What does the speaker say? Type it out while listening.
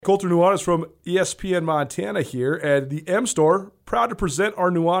Colter Nuanez from ESPN Montana here, and the M Store, proud to present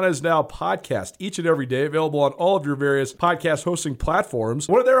our Nuanez Now podcast each and every day, available on all of your various podcast hosting platforms.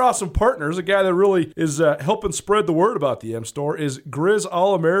 One of their awesome partners, a guy that really is helping spread the word about the M Store, is Grizz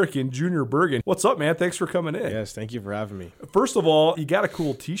All-American Junior Bergen. What's up, man? Thanks for coming in. Yes, thank you for having me. First of all, you got a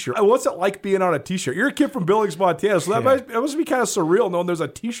cool t-shirt. What's it like being on a t-shirt? You're a kid from Billings, Montana, so that must be kind of surreal knowing there's a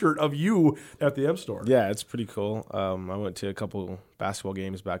t-shirt of you at the M Store. Yeah, it's pretty cool. I went to a couple basketball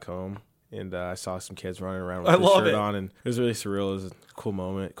games back home, and I saw some kids running around with the shirt on, and it was really surreal. It was a cool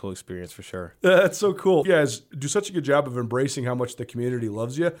moment, cool experience for sure. That's so cool. You guys do such a good job of embracing how much the community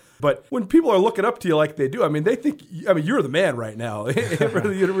loves you. But when people are looking up to you like they do, they think, you're the man right now for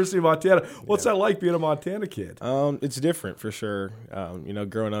the University of Montana. What's that like being a Montana kid? It's different for sure.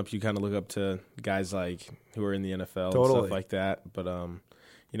 Growing up, you kind of look up to guys like who are in the NFL and stuff like that. But,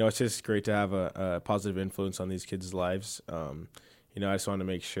 it's just great to have a positive influence on these kids' lives. I just want to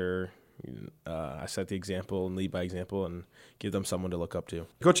make sure I set the example and lead by example and give them someone to look up to.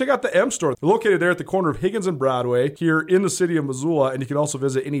 Go check out the M Store. They're located there at the corner of Higgins and Broadway here in the city of Missoula, and you can also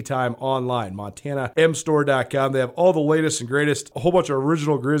visit anytime online, montanamstore.com. They have all the latest and greatest, a whole bunch of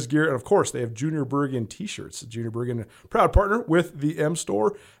original Grizz gear, and of course, they have Junior Bergen t-shirts. Junior Bergen, proud partner with the M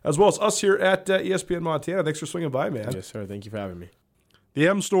Store, as well as us here at ESPN Montana. Thanks for swinging by, man. Yes, sir. Thank you for having me. The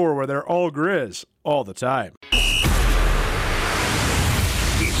M Store, where they're all Grizz all the time.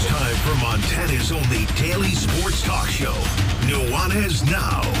 It's time for Montana's only daily sports talk show, Nuanez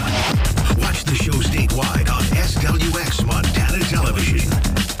Now. Watch the show statewide on SWX Montana Television.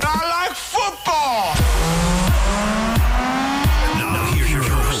 I like football! Now here's your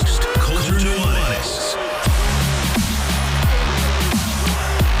host, Colter Nuanez.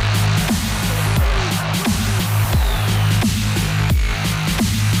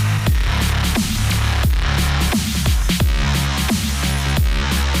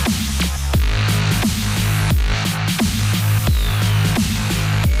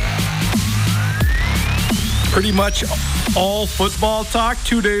 Pretty much all football talk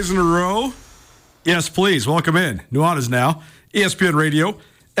 2 days in a row. Yes, please, welcome in. Nuanez Now, ESPN Radio,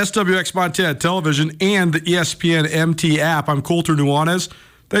 SWX Montana Television, and the ESPN MT app. I'm Colter Nuanez.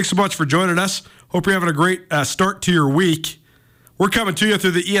 Thanks so much for joining us. Hope you're having a great start to your week. We're coming to you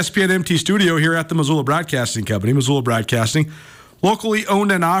through the ESPN MT studio here at the Missoula Broadcasting Company, Missoula Broadcasting, locally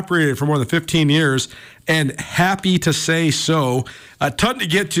owned and operated for more than 15 years, and happy to say so. A ton to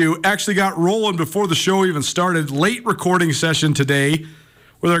get to. Actually got rolling before the show even started. Late recording session today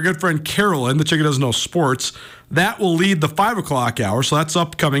with our good friend Carolyn, the chick who doesn't know sports. That will lead the 5 o'clock hour, so that's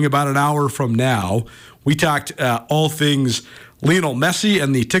upcoming about an hour from now. We talked all things Lionel Messi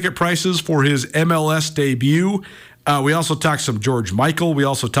and the ticket prices for his MLS debut. We also talked some George Michael. We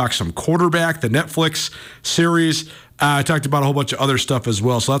also talked some quarterback, the Netflix series. I talked about a whole bunch of other stuff as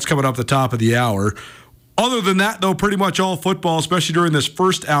well, so that's coming up at the top of the hour. Other than that, though, pretty much all football, especially during this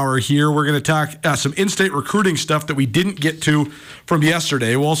first hour here. We're going to talk some in-state recruiting stuff that we didn't get to from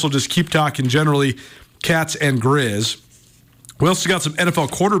yesterday. We'll also just keep talking generally Cats and Grizz. We also got some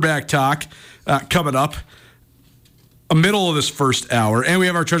NFL quarterback talk coming up, a middle of this first hour, and we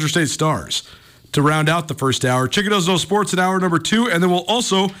have our Treasure State Stars to round out the first hour. Chicken Does No Sports in hour number 2, and then we'll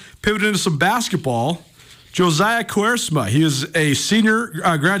also pivot into some basketball. Josiah Cuersma, he is a senior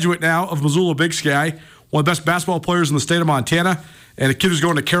graduate now of Missoula Big Sky, one of the best basketball players in the state of Montana, and a kid who's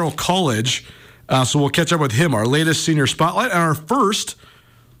going to Carroll College. So we'll catch up with him, our latest senior spotlight, and our first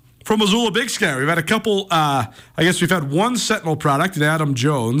from Missoula Big Sky. We've had a couple, we've had one Sentinel product in Adam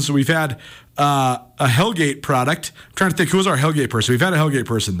Jones. We've had a Hellgate product. I'm trying to think, who was our Hellgate person? We've had a Hellgate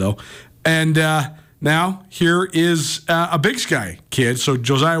person, though. And now here is a Big Sky kid. So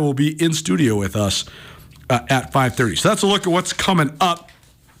Josiah will be in studio with us at 5:30. So that's a look at what's coming up.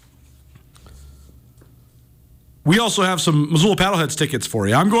 We also have some Missoula Paddleheads tickets for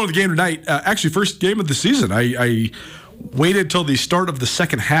you. I'm going to the game tonight. Actually, first game of the season. I waited till the start of the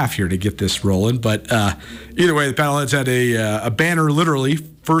second half here to get this rolling. But either way, the Paddleheads had a banner, literally,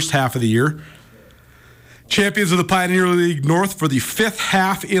 first half of the year. Champions of the Pioneer League North for the 5th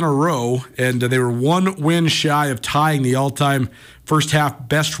half in a row. And they were one win shy of tying the all-time first half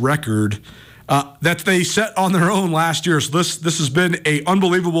best record that they set on their own last year. So this has been an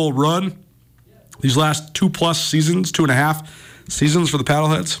unbelievable run these last 2+ seasons, 2.5 seasons for the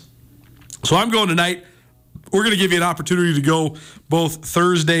Paddleheads. So I'm going tonight. We're going to give you an opportunity to go both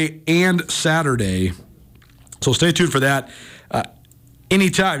Thursday and Saturday. So stay tuned for that.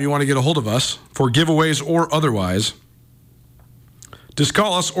 Anytime you want to get a hold of us for giveaways or otherwise, just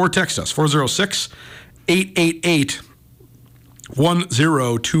call us or text us,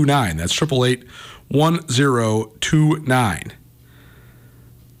 406-888-1029. That's 888-1029.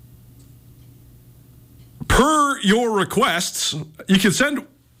 your requests. You can send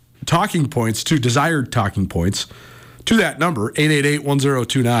talking points to desired talking points to that number,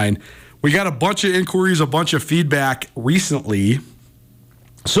 888-1029. We got a bunch of inquiries, a bunch of feedback recently.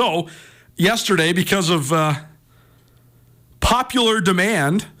 So, yesterday, because of popular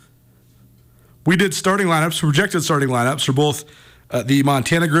demand, we did starting lineups, projected starting lineups for both the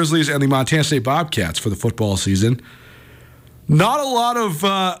Montana Grizzlies and the Montana State Bobcats for the football season. Not a lot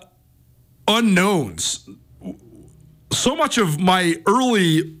of unknowns. So much of my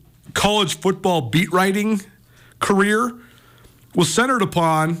early college football beat writing career was centered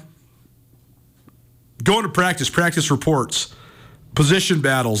upon going to practice reports, position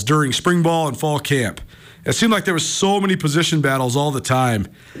battles during spring ball and fall camp. It seemed like there was so many position battles all the time.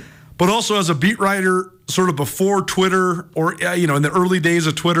 But also as a beat writer, sort of before Twitter or, in the early days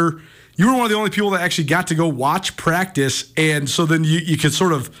of Twitter, you were one of the only people that actually got to go watch practice. And so then you could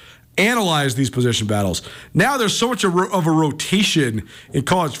sort of analyze these position battles. Now there's so much of a rotation in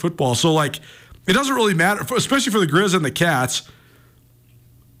college football. So, it doesn't really matter, especially for the Grizz and the Cats.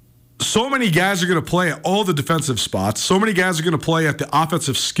 So many guys are going to play at all the defensive spots. So many guys are going to play at the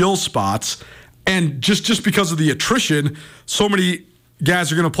offensive skill spots. And just because of the attrition, so many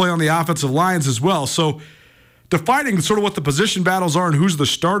guys are going to play on the offensive lines as well. So defining sort of what the position battles are and who's the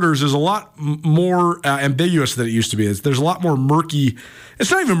starters is a lot more ambiguous than it used to be. There's a lot more murky.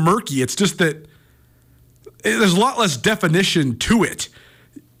 It's not even murky. It's just that there's a lot less definition to it.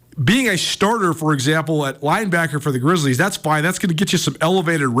 Being a starter, for example, at linebacker for the Grizzlies, that's fine. That's going to get you some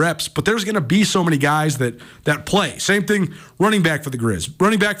elevated reps, but there's going to be so many guys that play. Same thing, running back for the Grizz,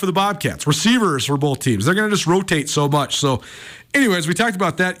 running back for the Bobcats, receivers for both teams. They're going to just rotate so much. So anyways, we talked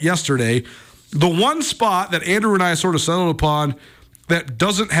about that yesterday. The one spot that Andrew and I sort of settled upon that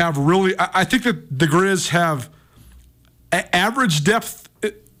doesn't have really, I think that the Grizz have average depth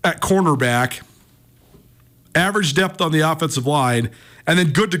at cornerback, average depth on the offensive line, and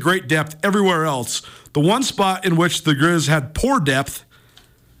then good to great depth everywhere else. The one spot in which the Grizz had poor depth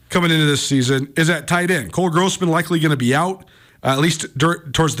coming into this season is at tight end. Cole Grossman likely going to be out, at least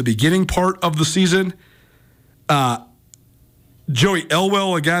towards the beginning part of the season. Joey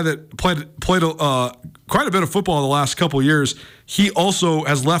Elwell, a guy that played quite a bit of football the last couple of years, he also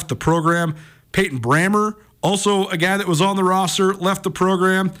has left the program. Peyton Brammer, also a guy that was on the roster, left the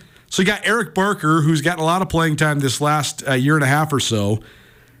program. So you got Eric Barker, who's gotten a lot of playing time this last year and a half or so.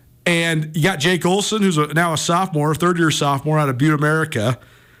 And you got Jake Olson, who's now a sophomore, third-year sophomore out of Butte, America.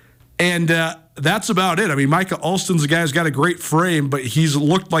 And that's about it. I mean, Micah Alston's a guy who's got a great frame, but he's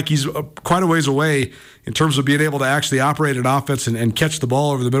looked like he's quite a ways away in terms of being able to actually operate an offense and catch the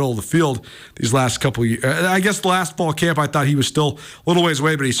ball over the middle of the field these last couple of years. I guess the last fall camp, I thought he was still a little ways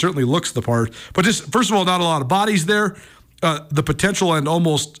away, but he certainly looks the part. But just, first of all, not a lot of bodies there. The potential and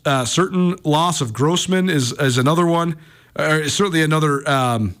almost certain loss of Grossman is another one. Certainly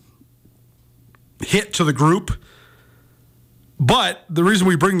another hit to the group. But the reason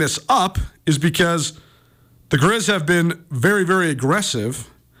we bring this up is because the Grizz have been very, very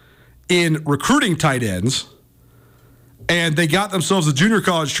aggressive in recruiting tight ends, and they got themselves a junior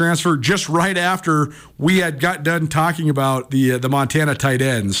college transfer just right after we had got done talking about the Montana tight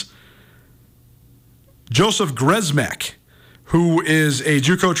ends. Joseph Grezmek, who is a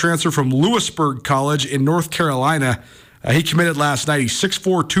JUCO transfer from Lewisburg College in North Carolina. He committed last night. He's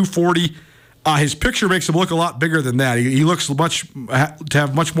 6'4", 240. His picture makes him look a lot bigger than that. He looks to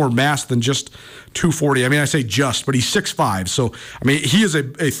have much more mass than just 240. I mean, I say just, but he's 6'5". So, I mean, he is a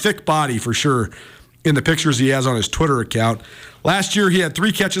thick body for sure in the pictures he has on his Twitter account. Last year, he had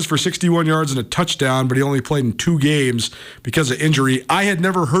 3 catches for 61 yards and a touchdown, but he only played in 2 games because of injury. I had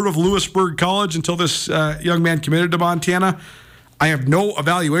never heard of Lewisburg College until this young man committed to Montana. I have no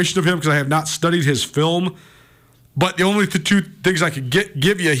evaluation of him because I have not studied his film. But the only 2 things I could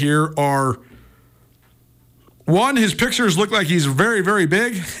give you here are, 1, his pictures look like he's very, very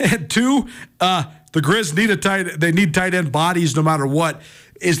big. And 2, the Grizz need tight end bodies no matter what.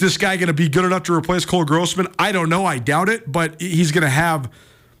 Is this guy going to be good enough to replace Cole Grossman? I don't know. I doubt it. But he's going to have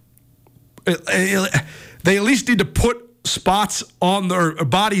 – they at least need to put spots on their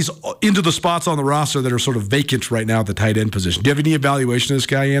bodies into the spots on the roster that are sort of vacant right now at the tight end position. Do you have any evaluation of this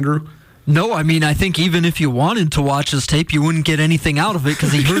guy, Andrew? No, I mean, I think even if you wanted to watch his tape, you wouldn't get anything out of it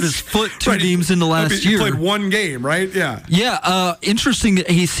because he hurt his foot 2 games into last year. He played 1 game, right? Yeah. Yeah, interesting.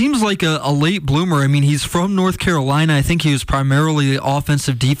 He seems like a late bloomer. I mean, he's from North Carolina. I think he was primarily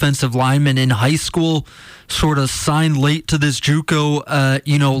offensive, defensive lineman in high school, sort of signed late to this JUCO,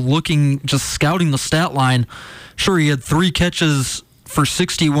 just scouting the stat line. Sure, he had 3 catches for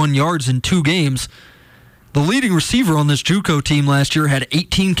 61 yards in 2 games. The leading receiver on this JUCO team last year had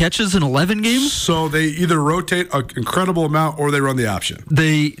 18 catches in 11 games. So they either rotate an incredible amount or they run the option.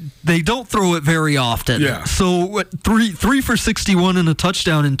 They don't throw it very often. Yeah. So three for 61 and a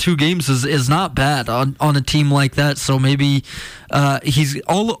touchdown in 2 games is not bad on a team like that. So maybe he's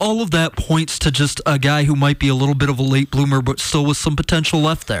all of that points to just a guy who might be a little bit of a late bloomer, but still with some potential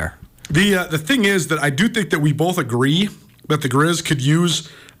left there. The thing is that I do think that we both agree that the Grizz could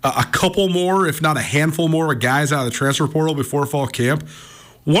use a couple more, if not a handful more, of guys out of the transfer portal before fall camp.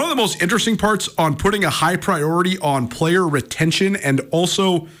 One of the most interesting parts on putting a high priority on player retention and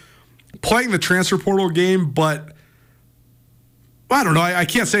also playing the transfer portal game, but I don't know. I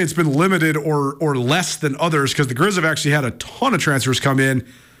can't say it's been limited or less than others because the Grizz have actually had a ton of transfers come in.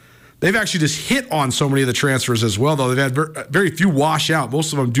 They've actually just hit on so many of the transfers as well, though. They've had very few wash out.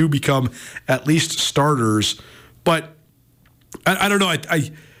 Most of them do become at least starters. But I don't know.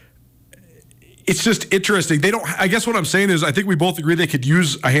 It's just interesting. They don't. I guess what I'm saying is I think we both agree they could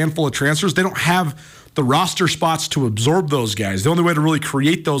use a handful of transfers. They don't have the roster spots to absorb those guys. The only way to really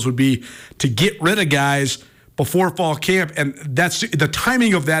create those would be to get rid of guys before fall camp, and that's the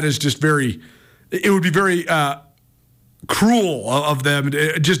timing of that is just very. It would be very cruel of them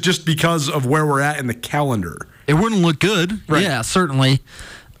just because of where we're at in the calendar. It wouldn't look good. Right. Yeah, certainly.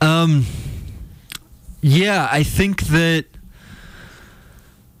 Yeah, I think that.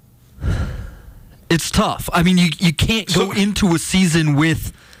 It's tough. I mean, you can't go into a season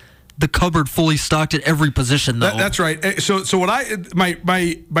with the cupboard fully stocked at every position, though. That's right. So what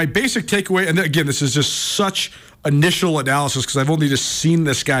my basic takeaway, and again, this is just such initial analysis because I've only just seen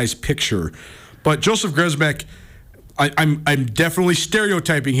this guy's picture, but Joseph Grzelmek, I'm definitely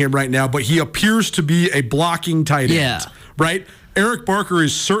stereotyping him right now, but he appears to be a blocking tight end. Yeah. Right? Eric Barker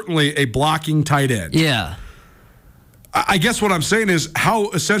is certainly a blocking tight end. Yeah. I guess what I'm saying is how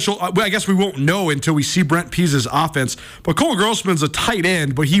essential. I guess we won't know until we see Brent Pease's offense. But Cole Grossman's a tight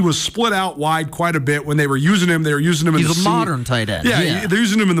end, but he was split out wide quite a bit when they were using him. They were using him in the seam. He's a modern tight end. Yeah, they're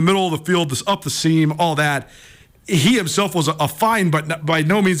using him in the middle of the field, up the seam, all that. He himself was a fine, but by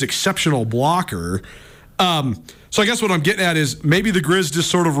no means exceptional blocker. So I guess what I'm getting at is maybe the Grizz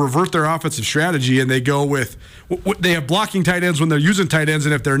just sort of revert their offensive strategy and they go with they have blocking tight ends when they're using tight ends,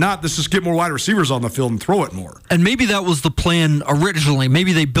 and if they're not, let's just get more wide receivers on the field and throw it more. And maybe that was the plan originally.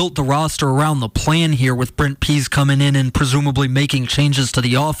 Maybe they built the roster around the plan here with Brent Pease coming in and presumably making changes to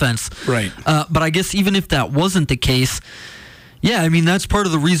the offense. Right. But I guess even if that wasn't the case, yeah, I mean, that's part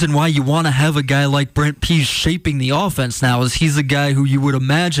of the reason why you want to have a guy like Brent Pease shaping the offense now is he's a guy who you would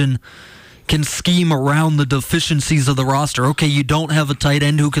imagine can scheme around the deficiencies of the roster. Okay, you don't have a tight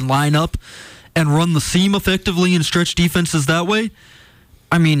end who can line up and run the seam effectively and stretch defenses that way.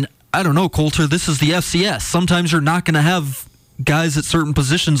 I mean, I don't know, Colter, this is the FCS. Sometimes you're not going to have guys at certain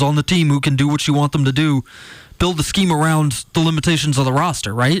positions on the team who can do what you want them to do. Build a scheme around the limitations of the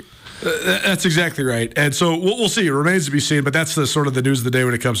roster, right? That's exactly right. And so we'll see. It remains to be seen, but that's the sort of the news of the day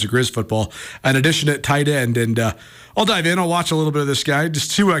when it comes to Grizz football. An addition at tight end, and I'll dive in. I'll watch a little bit of this guy,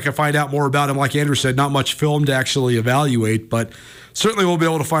 just see what I can find out more about him. Like Andrew said, not much film to actually evaluate, but certainly we'll be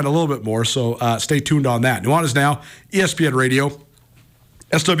able to find a little bit more, so stay tuned on that. Nuanez Now, ESPN Radio,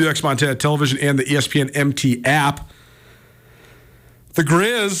 SWX Montana Television, and the ESPN MT app. The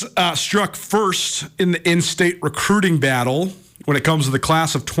Grizz struck first in the in-state recruiting battle when it comes to the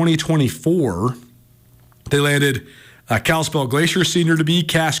class of 2024. They landed Kalispell Glacier senior-to-be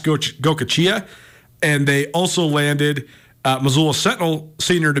Cass Gokachia, and they also landed Missoula Sentinel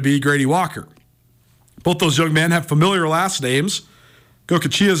senior-to-be Grady Walker. Both those young men have familiar last names.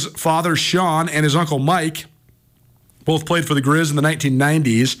 Gokachia's father, Sean, and his uncle, Mike, both played for the Grizz in the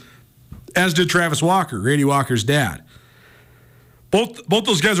 1990s, as did Travis Walker, Grady Walker's dad. Both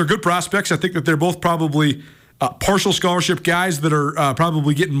those guys are good prospects. I think that they're both probably partial scholarship guys that are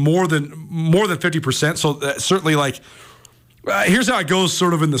probably getting more than 50%. So certainly, here's how it goes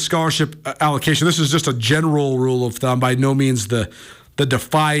sort of in the scholarship allocation. This is just a general rule of thumb, by no means the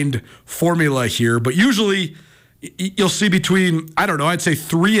defined formula here. But usually you'll see between, I'd say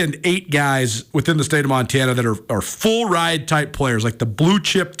 3 and 8 guys within the state of Montana that are full ride type players, like the blue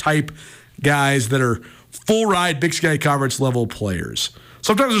chip type guys that are full ride Big Sky Conference level players.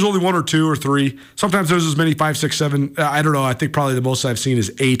 Sometimes there's only 1 or 2 or 3. Sometimes there's as many 5, 6, 7. I don't know. I think probably the most I've seen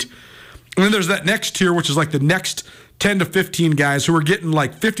is 8. And then there's that next tier, which is like the next 10 to 15 guys who are getting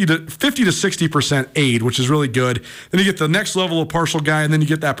like 50 to 60% aid, which is really good. Then you get the next level of partial guy, and then you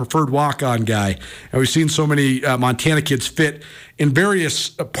get that preferred walk-on guy. And we've seen so many Montana kids fit in various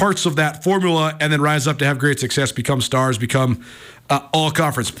parts of that formula and then rise up to have great success, become stars, become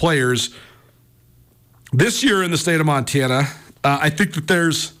all-conference players. This year in the state of Montana, I think that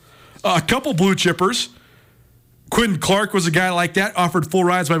there's a couple blue chippers. Quinn Clark was a guy like that, offered full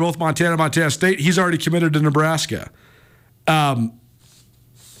rides by both Montana and Montana State. He's already committed to Nebraska. Hayden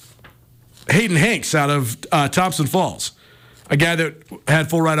Hanks out of Thompson Falls, a guy that had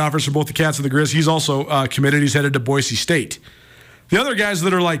full ride offers from both the Cats and the Grizz. He's also committed. He's headed to Boise State. The other guys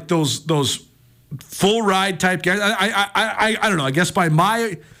that are like those full ride type guys, I don't know. I guess by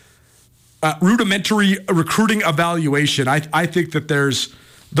my rudimentary recruiting evaluation, I think that there's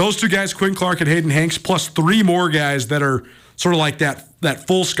those two guys, Quinn Clark and Hayden Hanks, plus three more guys that are sort of like that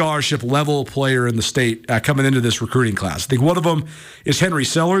full scholarship level player in the state coming into this recruiting class. I think one of them is Henry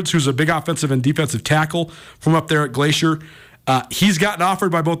Sellards, who's a big offensive and defensive tackle from up there at Glacier. He's gotten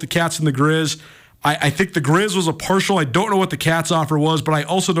offered by both the Cats and the Grizz. I think the Grizz was a partial. I don't know what the Cats offer was, but I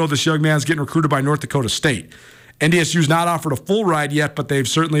also know this young man's getting recruited by North Dakota State. NDSU's not offered a full ride yet, but they've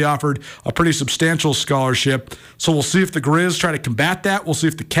certainly offered a pretty substantial scholarship. So we'll see if the Grizz try to combat that. We'll see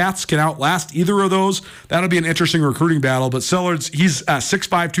if the Cats can outlast either of those. That'll be an interesting recruiting battle. But Sellards, he's 6'5",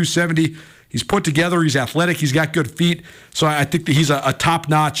 270. He's put together. He's athletic. He's got good feet. So I think that he's a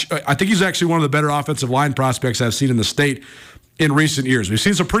top-notch. I think he's actually one of the better offensive line prospects I've seen in the state in recent years. We've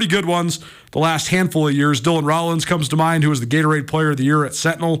seen some pretty good ones the last handful of years. Dylan Rollins comes to mind, who was the Gatorade Player of the Year at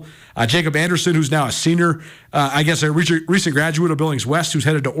Sentinel. Jacob Anderson, who's now a senior, I guess a recent graduate of Billings West, who's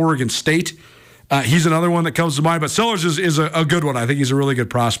headed to Oregon State. He's another one that comes to mind. But Sellers is a good one. I think he's a really good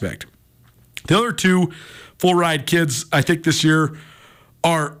prospect. The other two full-ride kids, I think, this year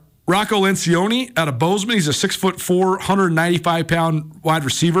are Rocco Lencioni out of Bozeman. He's a 6'4", 195-pound wide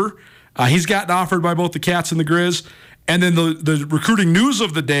receiver. He's gotten offered by both the Cats and the Grizz. And then the recruiting news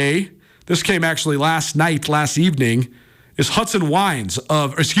of the day, this came actually last evening, is Hudson Weins.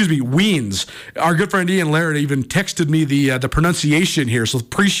 Our good friend Ian Laird even texted me the pronunciation here, so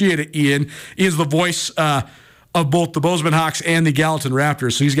appreciate it, Ian. Ian's the voice of both the Bozeman Hawks and the Gallatin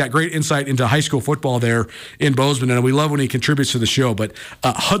Raptors, so he's got great insight into high school football there in Bozeman, and we love when he contributes to the show. But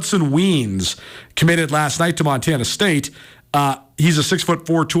Hudson Weins committed last night to Montana State. He's a 6'4",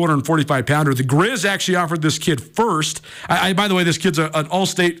 245-pounder. The Grizz actually offered this kid first. By the way, this kid's an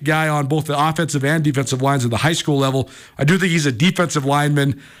all-state guy on both the offensive and defensive lines at the high school level. I do think he's a defensive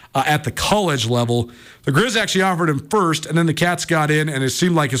lineman at the college level. The Grizz actually offered him first, and then the Cats got in, and it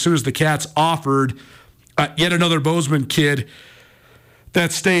seemed like as soon as the Cats offered yet another Bozeman kid,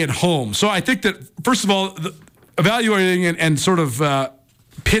 that's staying home. So I think that, first of all, evaluating and sort of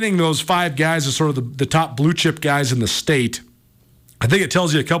pinning those five guys as sort of the top blue-chip guys in the state, I think it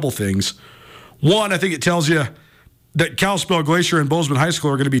tells you a couple things. One, I think it tells you that Kalispell Glacier and Bozeman High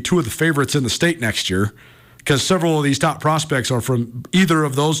School are going to be two of the favorites in the state next year because several of these top prospects are from either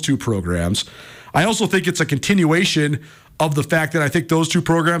of those two programs. I also think it's a continuation of the fact that I think those two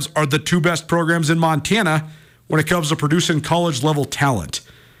programs are the two best programs in Montana when it comes to producing college-level talent.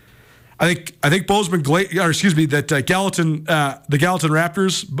 I think Gallatin, the Gallatin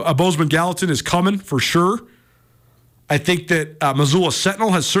Raptors, Bozeman Gallatin is coming for sure. I think that Missoula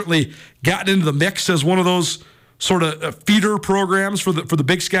Sentinel has certainly gotten into the mix as one of those sort of feeder programs for the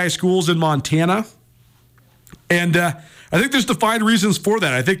Big Sky schools in Montana. And I think there's defined reasons for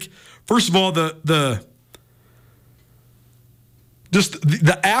that. I think, first of all, the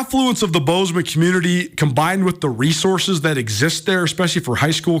affluence of the Bozeman community combined with the resources that exist there, especially for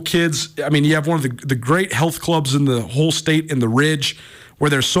high school kids. I mean, you have one of the great health clubs in the whole state in the Ridge, where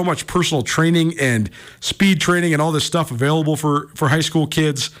there's so much personal training and speed training and all this stuff available for high school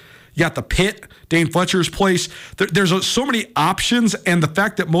kids. You got the Pit, Dane Fletcher's place. There's so many options, and the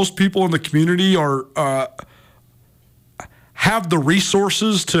fact that most people in the community have the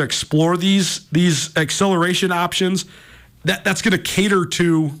resources to explore these acceleration options, that's going to cater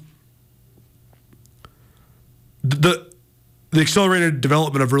to the accelerated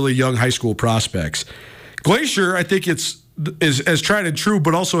development of really young high school prospects. Glacier, I think is as tried and true,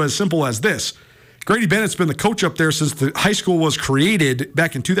 but also as simple as this. Grady Bennett's been the coach up there since the high school was created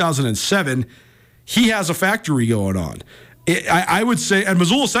back in 2007. He has a factory going on. I would say, and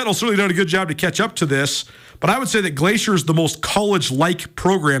Missoula Sentinel certainly done a good job to catch up to this, but I would say that Glacier is the most college-like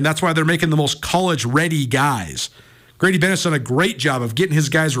program. That's why they're making the most college-ready guys. Grady Bennett's done a great job of getting his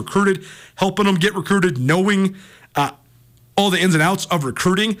guys recruited, helping them get recruited, knowing all the ins and outs of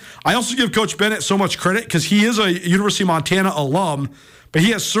recruiting. I also give Coach Bennett so much credit because he is a University of Montana alum, but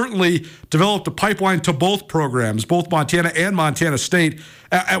he has certainly developed a pipeline to both programs, both Montana and Montana State.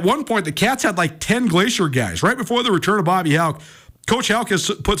 At one point, the Cats had like 10 Glacier guys. Right before the return of Bobby Houck, Coach Houck has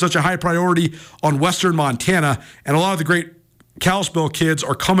put such a high priority on Western Montana, and a lot of the great Kalispell kids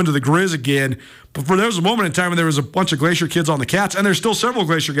are coming to the Grizz again. But there was a moment in time when there was a bunch of Glacier kids on the Cats, and there's still several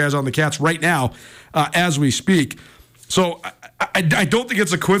Glacier guys on the Cats right now as we speak. So I don't think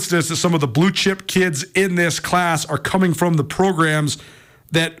it's a coincidence that some of the blue chip kids in this class are coming from the programs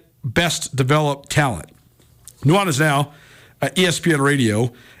that best develop talent. Nuanez Now, ESPN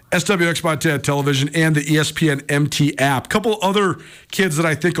Radio, SWX Montana Television, and the ESPN MT app. A couple other kids that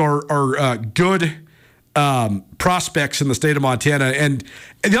I think are good prospects in the state of Montana. And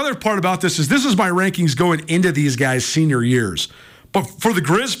the other part about this is my rankings going into these guys' senior years. But for the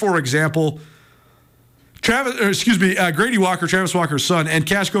Grizz, for example, Grady Walker, Travis Walker's son, and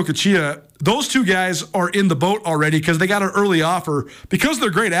Cash Gokachia, those two guys are in the boat already because they got an early offer because they're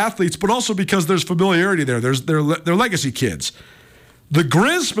great athletes, but also because there's familiarity there. They're legacy kids. The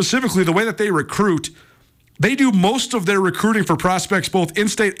Grizz specifically, the way that they recruit, they do most of their recruiting for prospects both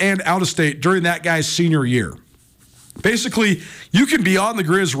in-state and out-of-state during that guy's senior year. Basically, you can be on the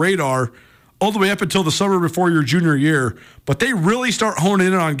Grizz radar all the way up until the summer before your junior year, but they really start honing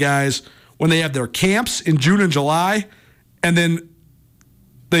in on guys when they have their camps in June and July, and then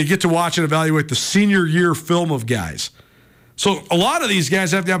they get to watch and evaluate the senior year film of guys. So a lot of these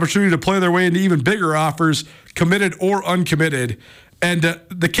guys have the opportunity to play their way into even bigger offers, committed or uncommitted. And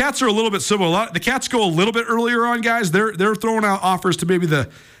the Cats are a little bit similar. The Cats go a little bit earlier on guys. They're throwing out offers to maybe the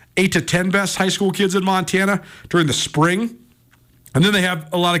 8 to 10 best high school kids in Montana during the spring. And then they have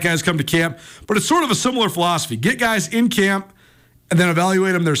a lot of guys come to camp. But it's sort of a similar philosophy. Get guys in camp and then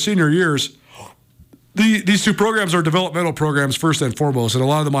evaluate them their senior years. These two programs are developmental programs first and foremost, and a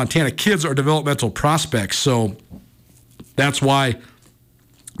lot of the Montana kids are developmental prospects. So that's why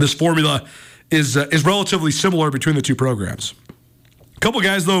this formula is relatively similar between the two programs. A couple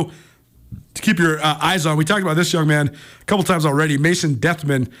guys, though, to keep your eyes on. We talked about this young man a couple times already, Mason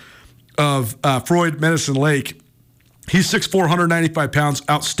Deathman of Freud Medicine Lake. He's 6'4", 195 pounds,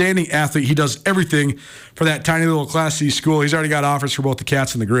 outstanding athlete. He does everything for that tiny little Class C school. He's already got offers for both the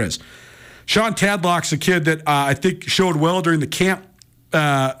Cats and the Grizz. Sean Tadlock's a kid that I think showed well during the camp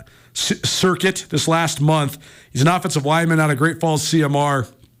circuit this last month. He's an offensive lineman out of Great Falls CMR.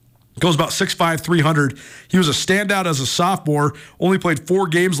 Goes about 6'5", 300. He was a standout as a sophomore, only played 4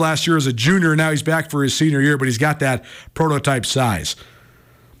 games last year as a junior. Now he's back for his senior year, but he's got that prototype size.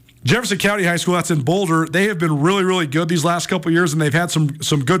 Jefferson County High School, that's in Boulder, they have been really, really good these last couple of years, and they've had some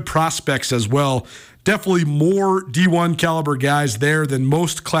good prospects as well. Definitely more D1 caliber guys there than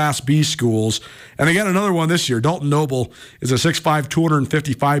most Class B schools. And they got another one this year. Dalton Noble is a 6'5",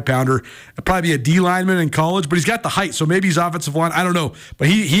 255-pounder. Probably be a D lineman in college, but he's got the height, so maybe he's offensive line. I don't know. But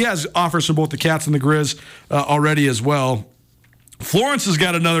he has offers from both the Cats and the Grizz already as well. Florence has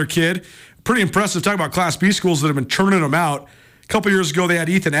got another kid. Pretty impressive. Talking about Class B schools that have been churning them out. A couple years ago, they had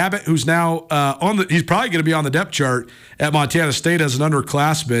Ethan Abbott, who's now he's probably going to be on the depth chart at Montana State as an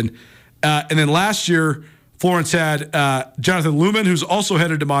underclassman. And then last year, Florence had Jonathan Lumen, who's also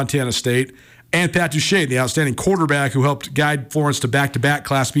headed to Montana State, and Pat Duchesne, the outstanding quarterback who helped guide Florence to back-to-back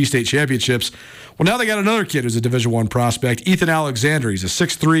Class B state championships. Well, now they got another kid who's a Division I prospect, Ethan Alexander. He's a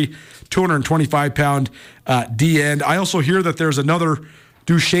 6'3", 225-pound D-end. I also hear that there's another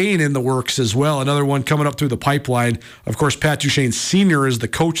Duchesne in the works as well, another one coming up through the pipeline. Of course, Pat Duchesne Sr. is the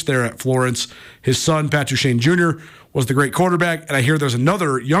coach there at Florence. His son, Pat Duchesne Jr., was the great quarterback, and I hear there's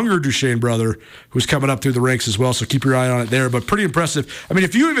another younger Duchesne brother who's coming up through the ranks as well, so keep your eye on it there. But pretty impressive. I mean,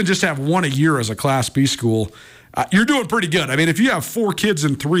 if you even just have one a year as a Class B school, you're doing pretty good. I mean, if you have 4 kids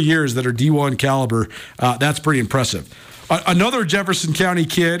in 3 years that are D1 caliber, that's pretty impressive. Another Jefferson County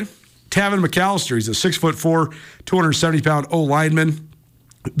kid, Tavin McAllister. He's a 6'4", 270-pound O-lineman.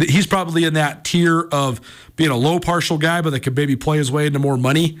 He's probably in that tier of being a low partial guy, but that could maybe play his way into more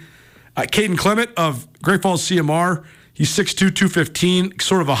money. Caden Clement of Great Falls CMR, he's 6'2", 215,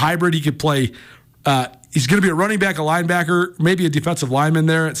 sort of a hybrid. He could play. He's going to be a running back, a linebacker, maybe a defensive lineman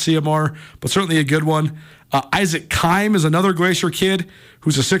there at CMR, but certainly a good one. Isaac Kime is another Glacier kid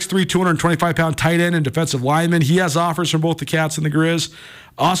who's a 6'3", 225-pound tight end and defensive lineman. He has offers from both the Cats and the Grizz.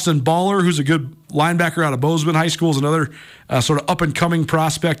 Austin Baller, who's a good linebacker out of Bozeman High School, is another sort of up-and-coming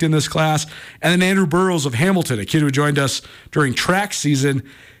prospect in this class. And then Andrew Burrows of Hamilton, a kid who joined us during track season.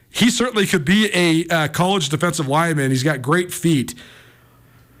 He certainly could be a college defensive lineman. He's got great feet.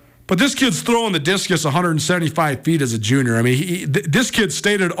 But this kid's throwing the discus 175 feet as a junior. I mean, this kid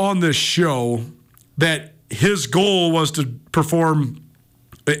stated on this show that his goal was to perform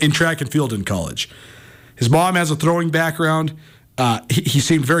in track and field in college. His mom has a throwing background. He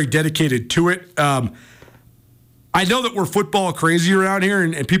seemed very dedicated to it. I know that we're football crazy around here,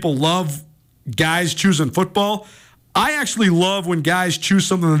 and people love guys choosing football. I actually love when guys choose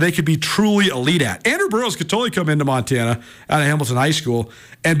something that they could be truly elite at. Andrew Burrows could totally come into Montana out of Hamilton High School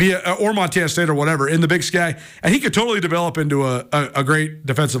and be or Montana State or whatever in the Big Sky, and he could totally develop into a great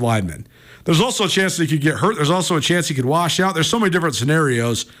defensive lineman. There's also a chance that he could get hurt. There's also a chance he could wash out. There's so many different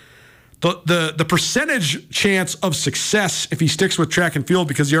scenarios. The percentage chance of success if he sticks with track and field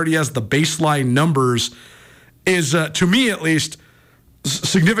because he already has the baseline numbers is, to me at least,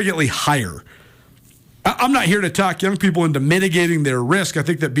 significantly higher. I'm not here to talk young people into mitigating their risk. I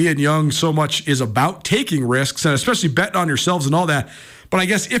think that being young so much is about taking risks and especially betting on yourselves and all that. But I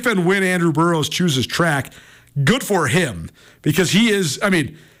guess if and when Andrew Burrows chooses track, good for him because he is,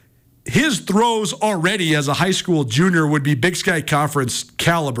 his throws already as a high school junior would be Big Sky Conference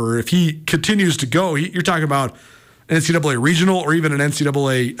caliber. If he continues to go, you're talking about an NCAA regional or even an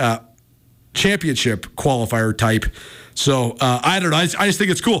NCAA championship qualifier type. So I don't know. I just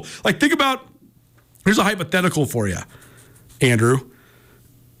think it's cool. Like, think about, here's a hypothetical for you, Andrew.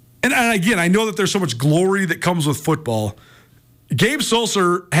 And again, I know that there's so much glory that comes with football. Gabe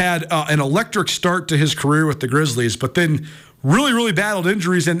Sulser had an electric start to his career with the Grizzlies, but then really, really battled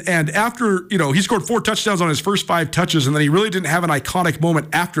injuries. And after, he scored 4 touchdowns on his first 5 touches, and then he really didn't have an iconic moment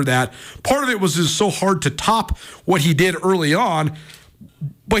after that. Part of it was just so hard to top what he did early on.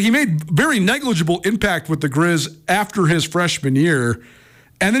 But he made very negligible impact with the Grizz after his freshman year.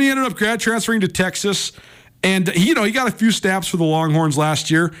 And then he ended up grad transferring to Texas. And, he got a few snaps for the Longhorns last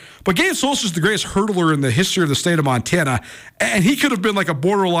year. But Gabe Sulser is the greatest hurdler in the history of the state of Montana. And he could have been like a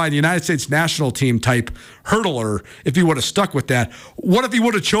borderline United States national team type hurdler if he would have stuck with that. What if he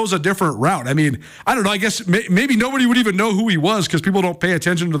would have chose a different route? I don't know. I guess maybe nobody would even know who he was because people don't pay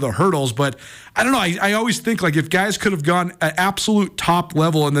attention to the hurdles. But I don't know. I always think like if guys could have gone at absolute top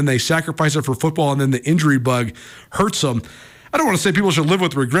level and then they sacrifice it for football and then the injury bug hurts them. I don't want to say people should live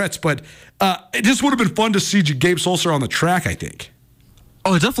with regrets, but it just would have been fun to see Gabe Sulser on the track, I think.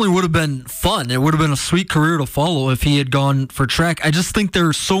 Oh, it definitely would have been fun. It would have been a sweet career to follow if he had gone for track. I just think there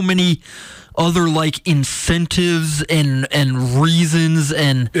are so many other incentives and reasons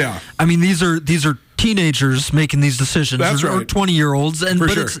and yeah. These are teenagers making these decisions. That's right. Or 20-year-olds and for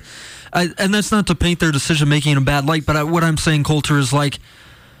but sure. And that's not to paint their decision making in a bad light, but what I'm saying, Colter, is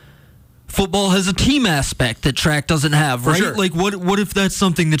football has a team aspect that track doesn't have, right? Sure. What if that's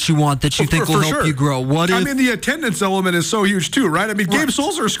something that you want that you think will help you grow? The attendance element is so huge too, right? Gabe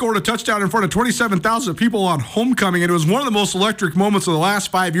Sulser scored a touchdown in front of 27,000 people on homecoming, and it was one of the most electric moments of the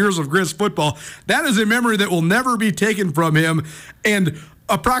last 5 years of Grizz football. That is a memory that will never be taken from him, and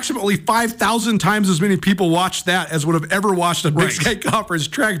approximately 5,000 times as many people watched that as would have ever watched a Big Sky Conference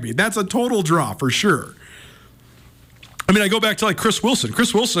track meet. That's a total draw for sure. I go back to Chris Wilson.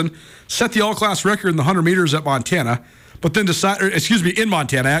 Chris Wilson set the all-class record in the 100 meters at Montana, but then in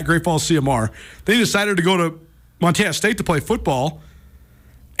Montana at Great Falls CMR. Then he decided to go to Montana State to play football.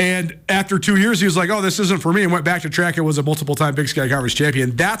 And after 2 years, he was like, oh, this isn't for me, and went back to track and was a multiple-time Big Sky Conference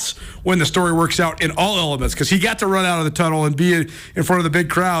champion. That's when the story works out in all elements because he got to run out of the tunnel and be in front of the big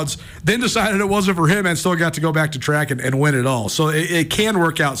crowds, then decided it wasn't for him and still got to go back to track and win it all. So it can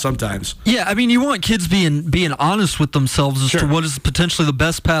work out sometimes. Yeah, you want kids being honest with themselves as sure. to what is potentially the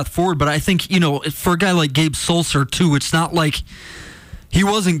best path forward. But I think, for a guy like Gabe Sulser, too, it's not like he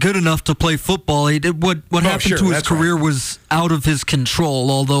wasn't good enough to play football. What happened to his career was out of his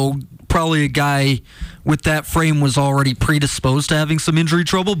control, although probably a guy with that frame was already predisposed to having some injury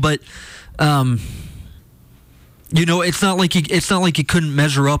trouble. But, it's not like he couldn't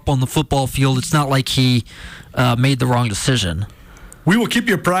measure up on the football field. It's not like he made the wrong decision. We will keep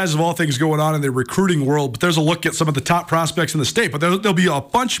you apprised of all things going on in the recruiting world, but there's a look at some of the top prospects in the state. But there'll be a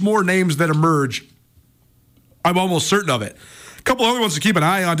bunch more names that emerge. I'm almost certain of it. A couple other ones to keep an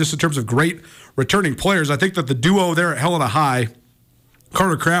eye on just in terms of great returning players. I think that the duo there at Helena High,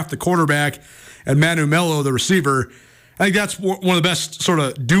 Carter Kraft, the quarterback, and Manu Mello, the receiver, I think that's one of the best sort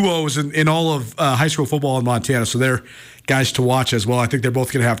of duos in all of high school football in Montana. So they're guys to watch as well. I think they're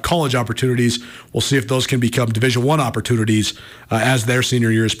both going to have college opportunities. We'll see if those can become Division I opportunities as their senior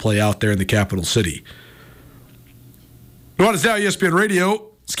years play out there in the capital city. Nuanez Now, ESPN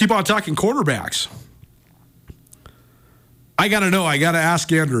Radio. Let's keep on talking quarterbacks. I got to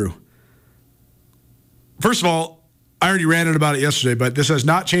ask Andrew. First of all, I already ranted about it yesterday, but this has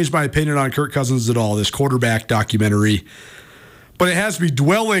not changed my opinion on Kirk Cousins at all, this quarterback documentary. But it has me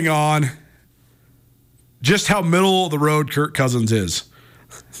dwelling on just how middle of the road Kirk Cousins is.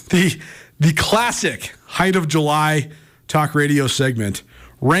 The classic Height of July talk radio segment,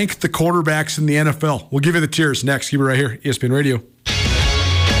 rank the quarterbacks in the NFL. We'll give you the tiers next. Keep it right here, ESPN Radio.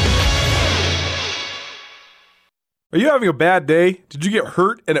 Are you having a bad day? Did you get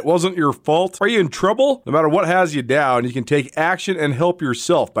hurt and it wasn't your fault? Are you in trouble? No matter what has you down, you can take action and help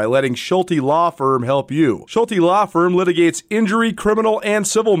yourself by letting Schulte Law Firm help you. Schulte Law Firm litigates injury, criminal, and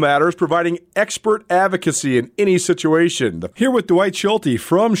civil matters, providing expert advocacy in any situation. Here with Dwight Schulte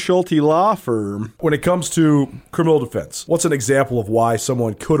from Schulte Law Firm. When it comes to criminal defense, what's an example of why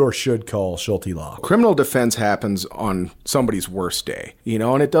someone could or should call Schulte Law? Criminal defense happens on somebody's worst day,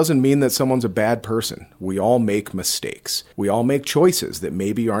 and it doesn't mean that someone's a bad person. We all make mistakes. We all make choices that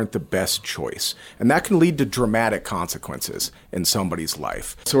maybe aren't the best choice, and that can lead to dramatic consequences in somebody's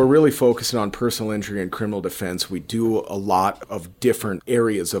life. So we're really focusing on personal injury and criminal defense. We do a lot of different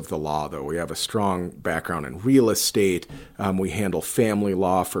areas of the law, though. We have a strong background in real estate. We handle family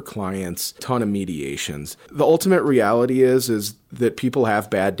law for clients, ton of mediations. The ultimate reality is that people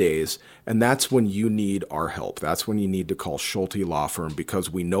have bad days, and that's when you need our help. That's when you need to call Schulte Law Firm, because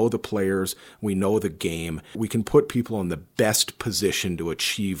we know the players, we know the game. We can put people in the best position to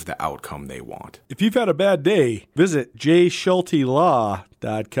achieve the outcome they want. If you've had a bad day, visit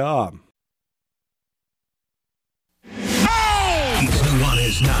jschultelaw.com. It's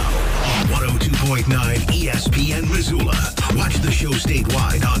Nuanez now on 102.9 ESPN Missoula. Watch the show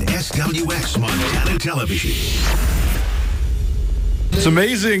statewide on SWX Montana Television. It's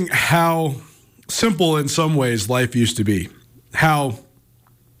amazing how simple in some ways life used to be. How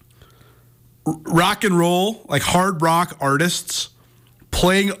rock and roll, like hard rock artists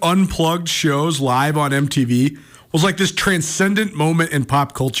playing unplugged shows live on MTV was like this transcendent moment in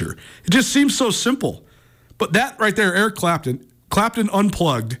pop culture. It just seems so simple. But that right there, Eric Clapton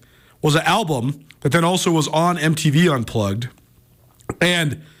Unplugged, was an album that then also was on MTV Unplugged.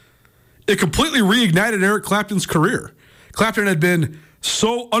 And it completely reignited Eric Clapton's career. Clapton had been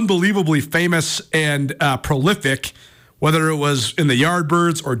so unbelievably famous and prolific, whether it was in the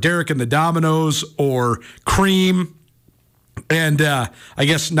Yardbirds or Derek and the Dominoes or Cream. And I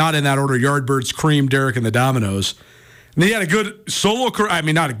guess not in that order, Yardbirds, Cream, Derek and the Dominoes. And he had a good solo career. I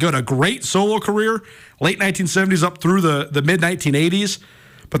mean, not a good, a great solo career, late 1970s up through the mid-1980s.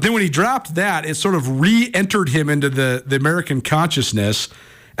 But then when he dropped that, it sort of re-entered him into the American consciousness.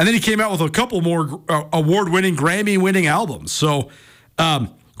 And then he came out with a couple more award-winning, Grammy-winning albums. So,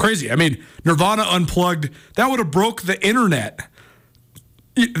 crazy. I mean, Nirvana Unplugged, that would have broke the internet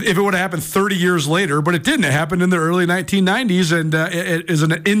if it would have happened 30 years later, but it didn't. It happened in the early 1990s, and it is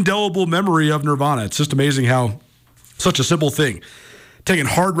an indelible memory of Nirvana. It's just amazing how such a simple thing, taking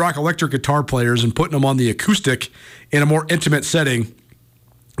hard rock electric guitar players and putting them on the acoustic in a more intimate setting,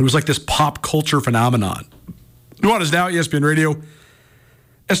 it was like this pop culture phenomenon. Nuanez now, ESPN Radio,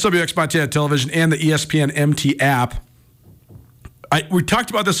 SWX Montana Television, and the ESPN MT app. We talked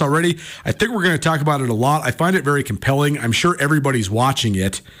about this already. I think we're going to talk about it a lot. I find it very compelling. I'm sure everybody's watching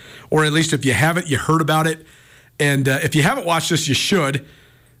it, or at least if you haven't, you heard about it. And if you haven't watched this, you should.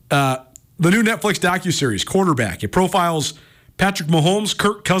 The new Netflix docuseries, Quarterback. It profiles Patrick Mahomes,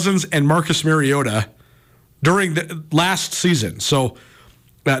 Kirk Cousins, and Marcus Mariota during the last season. So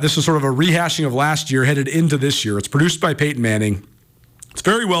this is sort of a rehashing of last year headed into this year. It's produced by Peyton Manning. It's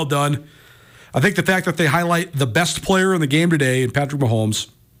very well done. I think the fact that they highlight the best player in the game today in Patrick Mahomes,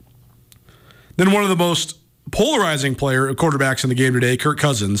 then one of the most polarizing quarterbacks in the game today, Kirk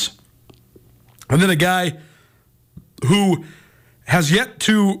Cousins, and then a guy who has yet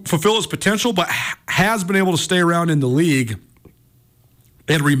to fulfill his potential but has been able to stay around in the league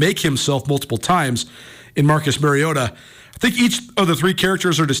and remake himself multiple times in Marcus Mariota. I think each of the three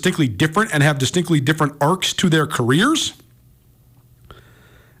characters are distinctly different and have distinctly different arcs to their careers.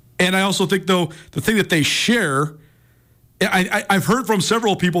 And I also think, though, the thing that they share, I've heard from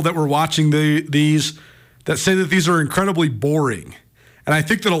several people that were watching these that say that these are incredibly boring. And I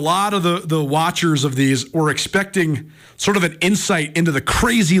think that a lot of the watchers of these were expecting sort of an insight into the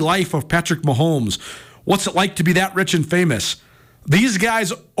crazy life of Patrick Mahomes. What's it like to be that rich and famous? These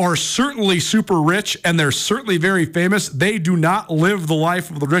guys are certainly super rich, and they're certainly very famous. They do not live the life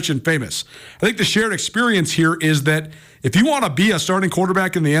of the rich and famous. I think the shared experience here is that if you want to be a starting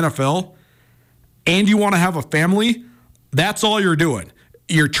quarterback in the NFL and you want to have a family, that's all you're doing.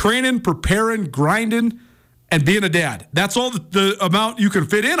 You're training, preparing, grinding, and being a dad. That's all the amount you can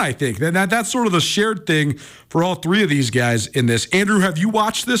fit in, I think. That's sort of the shared thing for all three of these guys in this. Andrew, have you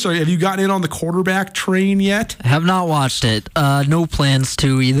watched this, or have you gotten in on the quarterback train yet? I have not watched it. No plans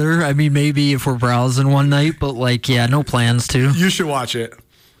to either. I mean, maybe if we're browsing one night, but no plans to. You should watch it.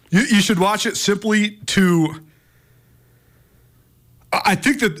 You should watch it simply to... I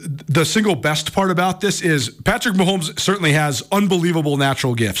think that the single best part about this is Patrick Mahomes certainly has unbelievable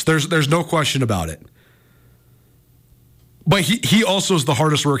natural gifts. There's no question about it. But he also is the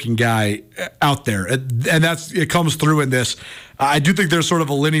hardest working guy out there, and it comes through in this. I do think there's sort of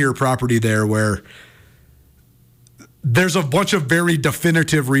a linear property there where there's a bunch of very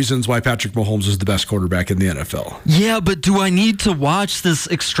definitive reasons why Patrick Mahomes is the best quarterback in the NFL. Yeah, but do I need to watch this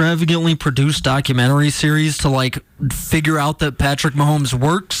extravagantly produced documentary series to figure out that Patrick Mahomes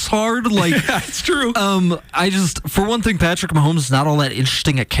works hard? Yeah, it's true. For one thing, Patrick Mahomes is not all that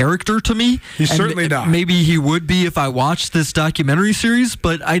interesting a character to me. He's certainly not. Maybe he would be if I watched this documentary series,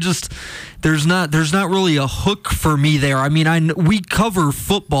 but there's not really a hook for me there. I mean, we cover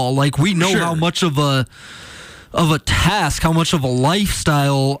football, we know how much of a task, how much of a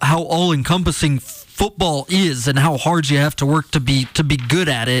lifestyle, how all-encompassing football is, and how hard you have to work to be good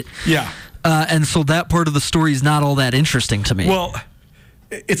at it. Yeah. And so that part of the story is not all that interesting to me. Well,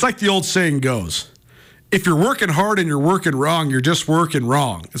 it's like the old saying goes, if you're working hard and you're working wrong, you're just working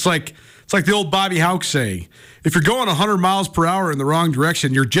wrong. It's like the old Bobby Houck saying, if you're going 100 miles per hour in the wrong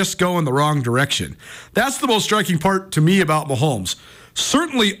direction, you're just going the wrong direction. That's the most striking part to me about Mahomes.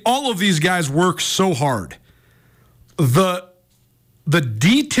 Certainly all of these guys work so hard. The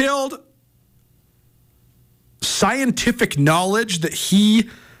detailed scientific knowledge that he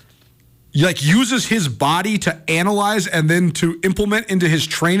uses his body to analyze and then to implement into his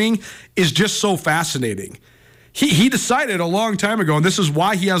training is just so fascinating. He decided a long time ago, and this is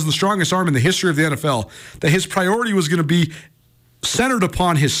why he has the strongest arm in the history of the NFL, that his priority was going to be centered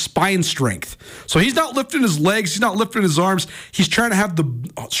upon his spine strength. So he's not lifting his legs, he's not lifting his arms. He's trying to have the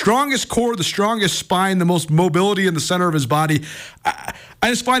strongest core, the strongest spine, the most mobility in the center of his body. I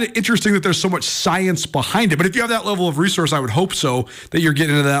just find it interesting that there's so much science behind it. But if you have that level of resource, I would hope so, that you're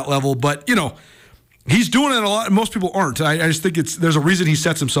getting into that level. But, he's doing it a lot, and most people aren't. I just think there's a reason he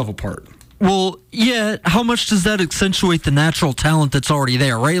sets himself apart. Well, yeah, how much does that accentuate the natural talent that's already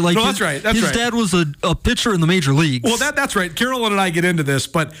there, right? No, that's right. His dad was a pitcher in the major leagues. Well, that's right. Carolyn and I get into this,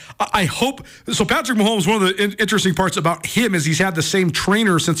 but I hope... So Patrick Mahomes, one of the interesting parts about him is he's had the same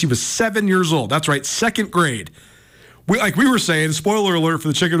trainer since he was 7 years old. That's right, second grade. We were saying, spoiler alert for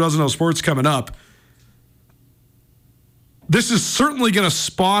the Chicken Doesn't Know Sports coming up, this is certainly going to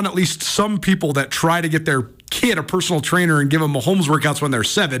spawn at least some people that try to get their kid a personal trainer and give them Mahomes workouts when they're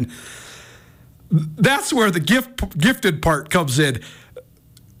 7. That's where the gifted part comes in.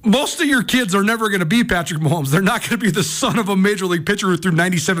 Most of your kids are never going to be Patrick Mahomes. They're not going to be the son of a major league pitcher who threw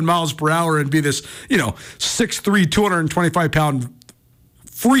 97 miles per hour and be this, 6'3", 225-pound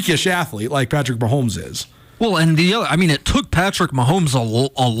freakish athlete like Patrick Mahomes is. Well, and it took Patrick Mahomes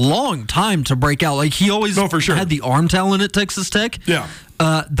a long time to break out. He always had the arm talent at Texas Tech. Yeah.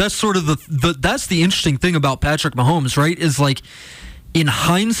 That's sort of that's the interesting thing about Patrick Mahomes, right? Is in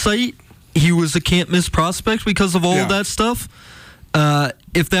hindsight, he was a can't-miss prospect because of all of that stuff.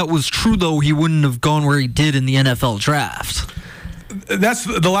 If that was true, though, he wouldn't have gone where he did in the NFL draft. That's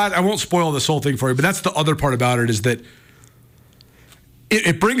the last. I won't spoil this whole thing for you, but that's the other part about it is that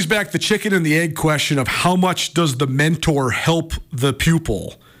it brings back the chicken and the egg question of how much does the mentor help the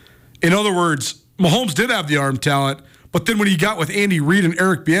pupil. In other words, Mahomes did have the arm talent, but then when he got with Andy Reid and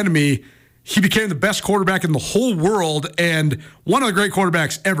Eric Bieniemy, he became the best quarterback in the whole world and one of the great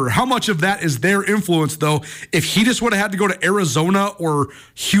quarterbacks ever. How much of that is their influence, though? If he just would have had to go to Arizona or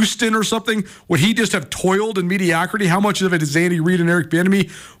Houston or something, would he just have toiled in mediocrity? How much of it is Andy Reid and Eric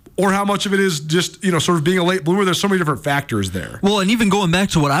Bieniemy? Or how much of it is just, sort of being a late bloomer? There's so many different factors there. Well, and even going back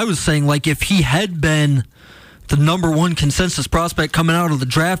to what I was saying, if he had been the number one consensus prospect coming out of the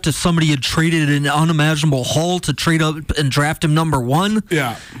draft, if somebody had traded an unimaginable haul to trade up and draft him number one,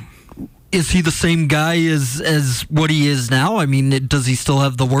 yeah. Is he the same guy as what he is now? I mean, does he still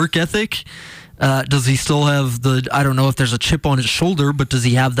have the work ethic? Does he still have I don't know if there's a chip on his shoulder, but does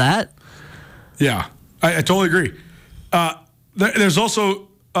he have that? Yeah, I totally agree. There's also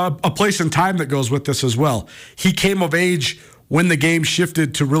a place and time that goes with this as well. He came of age when the game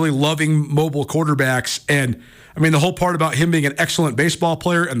shifted to really loving mobile quarterbacks. And, the whole part about him being an excellent baseball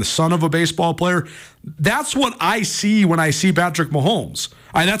player and the son of a baseball player, that's what I see when I see Patrick Mahomes.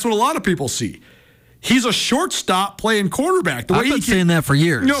 That's what a lot of people see. He's a shortstop playing quarterback. I've been saying that for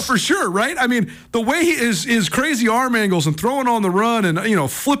years. For sure, right? The way he is crazy arm angles and throwing on the run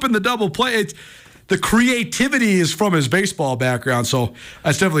and, flipping the double play, the creativity is from his baseball background, so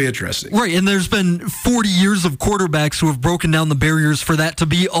that's definitely interesting. Right, and there's been 40 years of quarterbacks who have broken down the barriers for that to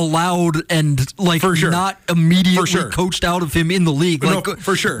be allowed and, not immediately coached out of him in the league.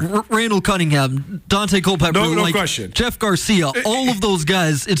 For sure. Randall Cunningham, Dante Culpepper, no question. Jeff Garcia, all of those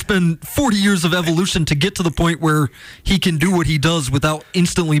guys, it's been 40 years of evolution to get to the point where he can do what he does without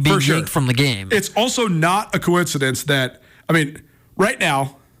instantly being yanked from the game. It's also not a coincidence that, right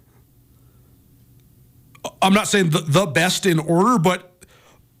now, I'm not saying the best in order, but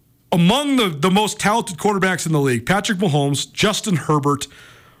among the most talented quarterbacks in the league, Patrick Mahomes, Justin Herbert.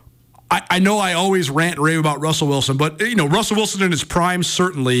 I know I always rant and rave about Russell Wilson, but Russell Wilson in his prime,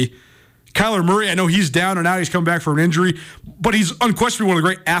 certainly. Kyler Murray, I know he's down and out. He's come back from an injury, but he's unquestionably one of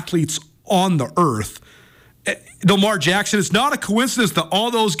the great athletes on the earth. Lamar Jackson, it's not a coincidence that all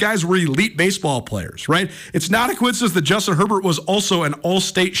those guys were elite baseball players, right? It's not a coincidence that Justin Herbert was also an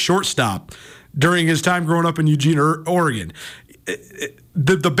all-state shortstop during his time growing up in Eugene, Oregon.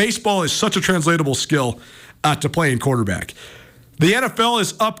 The baseball is such a translatable skill to play in quarterback. The NFL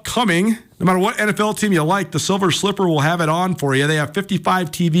is upcoming. No matter what NFL team you like, the Silver Slipper will have it on for you. They have 55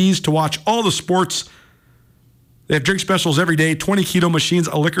 TVs to watch all the sports. They have drink specials every day, 20 keto machines,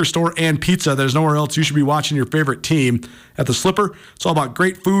 a liquor store, and pizza. There's nowhere else you should be watching your favorite team at the Slipper. It's all about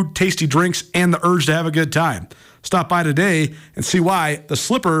great food, tasty drinks, and the urge to have a good time. Stop by today and see why the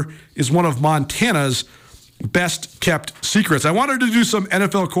Slipper is one of Montana's best-kept secrets. I wanted to do some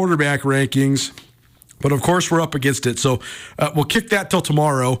NFL quarterback rankings, but of course we're up against it, so we'll kick that till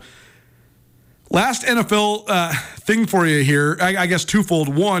tomorrow. Last NFL thing for you here, I guess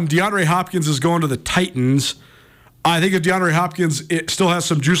twofold. One, DeAndre Hopkins is going to the Titans. I think if DeAndre Hopkins still has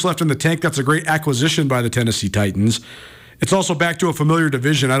some juice left in the tank, that's a great acquisition by the Tennessee Titans. It's also back to a familiar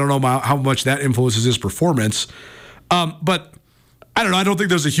division. I don't know how much that influences his performance. But I don't know. I don't think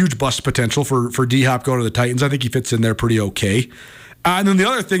there's a huge bust potential for D-Hop going to the Titans. I think he fits in there pretty okay. And then the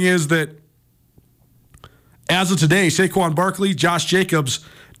other thing is that as of today, Saquon Barkley, Josh Jacobs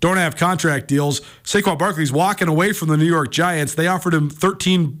don't have contract deals. Saquon Barkley's walking away from the New York Giants. They offered him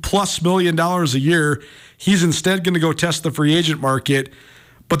 $13+ million a year. He's instead going to go test the free agent market.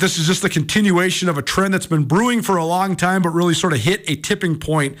 But this is just the continuation of a trend that's been brewing for a long time, but really sort of hit a tipping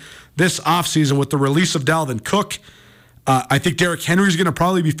point this offseason with the release of Dalvin Cook. I think Derrick Henry is going to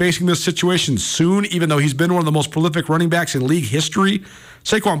probably be facing this situation soon, even though he's been one of the most prolific running backs in league history.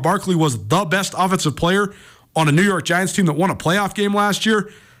 Saquon Barkley was the best offensive player on a New York Giants team that won a playoff game last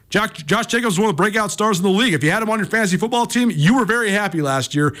year. Josh Jacobs was one of the breakout stars in the league. If you had him on your fantasy football team, you were very happy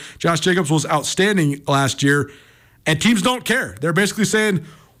last year. Josh Jacobs was outstanding last year, and teams don't care. They're basically saying,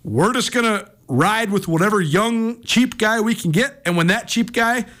 we're just going to ride with whatever young, cheap guy we can get, and when that cheap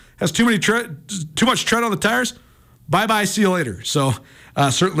guy has too much tread on the tires, bye-bye, see you later. So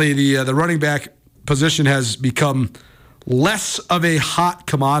certainly the running back position has become less of a hot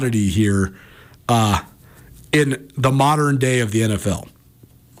commodity here in the modern day of the NFL.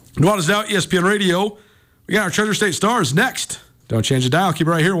 Nuanez Now, ESPN Radio. We got our Treasure State Stars next. Don't change the dial. Keep it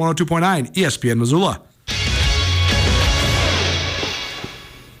right here, 102.9 ESPN Missoula.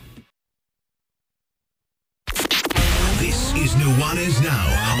 This is Nuanez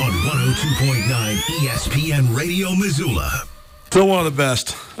Now on 102.9 ESPN Radio Missoula. Still one of the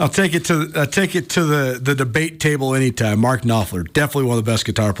best. I'll take it to the debate table anytime. Mark Knopfler, definitely one of the best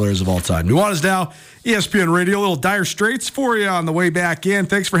guitar players of all time. Nuanez Now, ESPN Radio. A little Dire Straits for you on the way back in.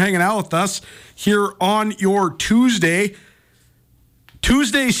 Thanks for hanging out with us here on your Tuesday.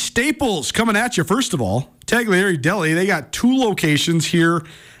 Tuesday staples coming at you. First of all, Taglieri Deli. They got 2 locations here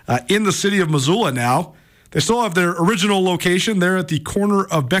in the city of Missoula now. They still have their original location there at the corner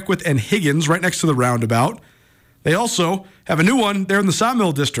of Beckwith and Higgins, right next to the roundabout. They also have a new one there in the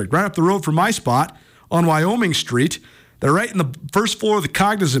Sawmill District, right up the road from my spot on Wyoming Street. They're right in the first floor of the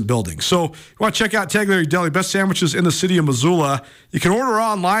Cognizant Building. So you want to check out Taglieri Deli, best sandwiches in the city of Missoula. You can order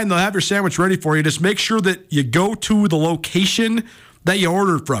online. They'll have your sandwich ready for you. Just make sure that you go to the location that you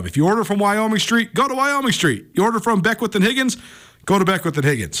ordered from. If you order from Wyoming Street, go to Wyoming Street. You order from Beckwith and Higgins, go to Beckwith and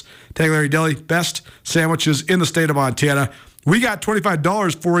Higgins. Taglieri Deli, best sandwiches in the state of Montana. We got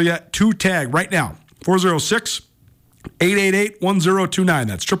 $25 for you to tag right now. 406-888-1029.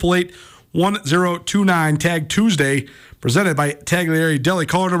 That's 888-1029. Tag Tuesday, presented by Taglieri Deli.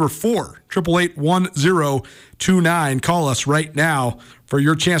 Caller number 4, 888-1029. Call us right now for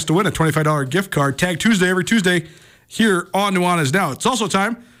your chance to win a $25 gift card. Tag Tuesday every Tuesday here on Nuanez Now. It's also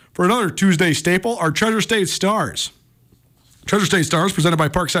time for another Tuesday staple, our Treasure State Stars. Treasure State Stars, presented by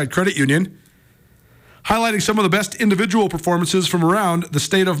Parkside Credit Union, highlighting some of the best individual performances from around the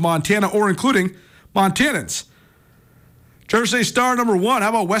state of Montana, or including Montanans. Treasure State Star number 1, how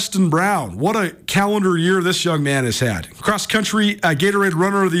about Weston Brown? What a calendar year this young man has had. Cross country Gatorade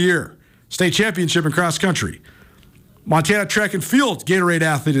Runner of the Year, state championship in cross country. Montana Track and Field Gatorade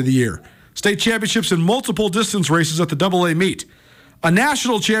Athlete of the Year, state championships in multiple distance races at the AA meet, a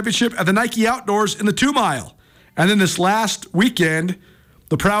national championship at the Nike Outdoors in the 2-mile, and then this last weekend,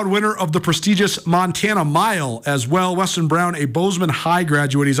 the proud winner of the prestigious Montana Mile as well. Weston Brown, a Bozeman High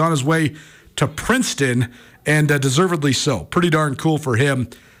graduate. He's on his way to Princeton, and deservedly so. Pretty darn cool for him.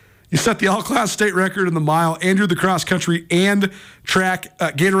 He set the all-class state record in the mile, Andrew the cross country and track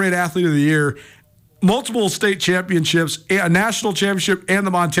Gatorade Athlete of the Year, multiple state championships, a national championship, and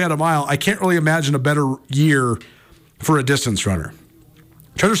the Montana Mile. I can't really imagine a better year for a distance runner.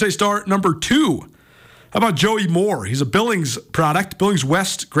 Treasure State star number 2. How about Joey Moore? He's a Billings product, Billings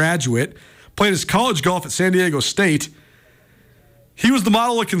West graduate, played his college golf at San Diego State. He was the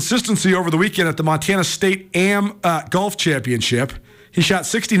model of consistency over the weekend at the Montana State AM Golf Championship. He shot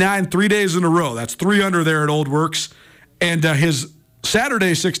 69 3 days in a row. That's 3 under there at Old Works. And his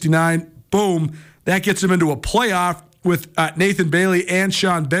Saturday 69, boom, that gets him into a playoff with Nathan Bailey and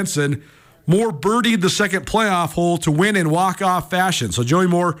Sean Benson. Moore birdied the second playoff hole to win in walk-off fashion. So Joey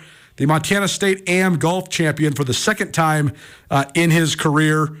Moore, the Montana State AM Golf Champion for the second time in his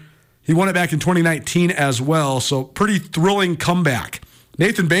career. He won it back in 2019 as well, so pretty thrilling comeback.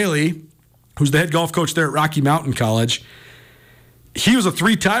 Nathan Bailey, who's the head golf coach there at Rocky Mountain College, he was a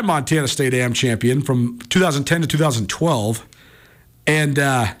 3-time Montana State AM champion from 2010 to 2012, and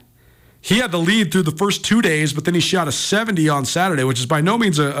he had the lead through the first 2 days, but then he shot a 70 on Saturday, which is by no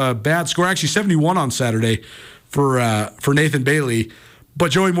means a bad score. Actually, 71 on Saturday for Nathan Bailey,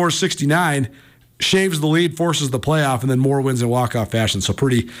 but Joey Moore's 69 shaves the lead, forces the playoff, and then Moore wins in walk-off fashion. So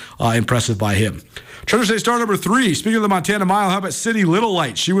pretty impressive by him. Treasure State star number 3, speaking of the Montana Mile, how about Sydney Little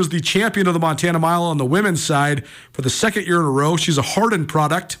Light? She was the champion of the Montana Mile on the women's side for the second year in a row. She's a Hardin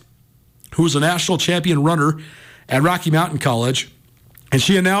product who was a national champion runner at Rocky Mountain College. And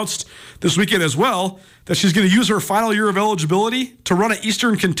she announced this weekend as well that she's going to use her final year of eligibility to run at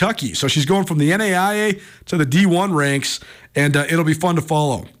Eastern Kentucky. So she's going from the NAIA to the D1 ranks, and it'll be fun to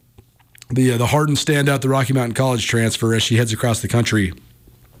follow the Hardin standout, the Rocky Mountain College transfer as she heads across the country.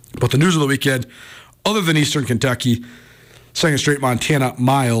 But the news of the weekend, other than Eastern Kentucky, second straight Montana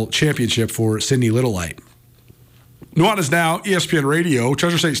Mile championship for Sydney Little Light. Nuanez Now, ESPN Radio,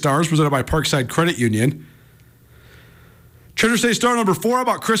 Treasure State Stars, presented by Parkside Credit Union. Treasure State star number 4, how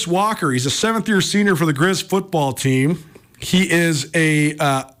about Chris Walker? He's a 7th-year senior for the Grizz football team. He is a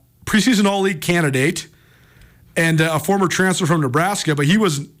preseason All-League candidate and a former transfer from Nebraska, but he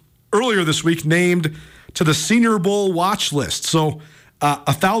was earlier this week named to the Senior Bowl watch list. So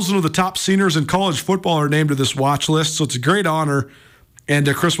 1,000 of the top seniors in college football are named to this watch list, so it's a great honor, and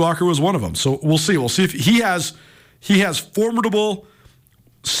Chris Walker was one of them. So we'll see. We'll see if he has formidable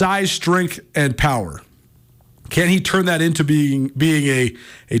size, strength, and power. Can he turn that into being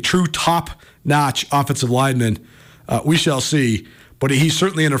a true top-notch offensive lineman? We shall see. But he's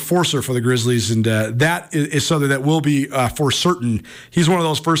certainly an enforcer for the Grizzlies, and that is something that will be for certain. He's one of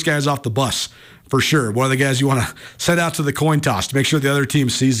those first guys off the bus, for sure. One of the guys you want to send out to the coin toss to make sure the other team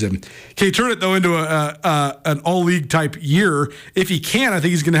sees him. Can he turn it, though, into an all-league type year? If he can, I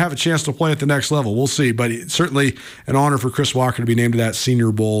think he's going to have a chance to play at the next level. We'll see. But it's certainly an honor for Chris Walker to be named to that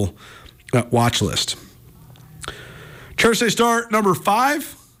Senior Bowl watch list. Treasure State star number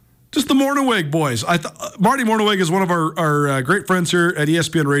 5, just the Morningweg boys. Marty Morningweg is one of our great friends here at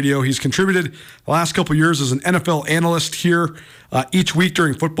ESPN Radio. He's contributed the last couple years as an NFL analyst here each week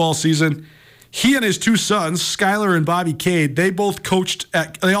during football season. He and his 2 sons, Skylar and Bobby Cade, they all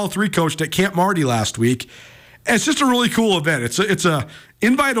 3 coached at Camp Marty last week. And it's just a really cool event. It's a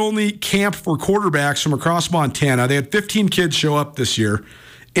invite-only camp for quarterbacks from across Montana. They had 15 kids show up this year.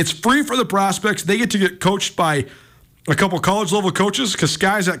 It's free for the prospects. They get to get coached by a couple college-level coaches, because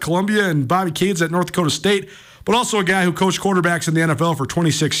Sky's at Columbia and Bobby Cade's at North Dakota State, but also a guy who coached quarterbacks in the NFL for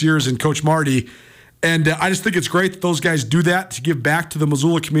 26 years and Coach Marty. And I just think it's great that those guys do that to give back to the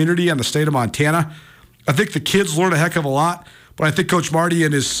Missoula community and the state of Montana. I think the kids learn a heck of a lot, but I think Coach Marty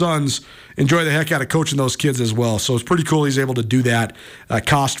and his sons enjoy the heck out of coaching those kids as well. So it's pretty cool he's able to do that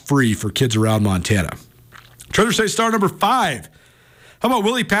cost-free for kids around Montana. Treasure State star number 5. How about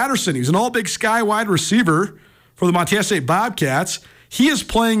Willie Patterson? He's an all-Big Sky wide receiver for the Montana State Bobcats. He is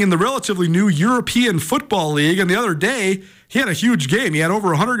playing in the relatively new European Football League, and the other day, he had a huge game. He had over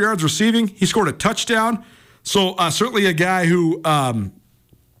 100 yards receiving. He scored a touchdown. So certainly a guy who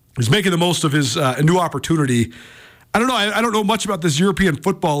is making the most of his new opportunity. I don't know. I don't know much about this European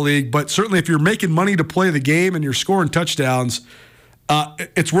Football League, but certainly if you're making money to play the game and you're scoring touchdowns,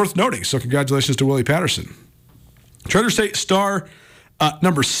 it's worth noting. So congratulations to Willie Patterson. Treasure State star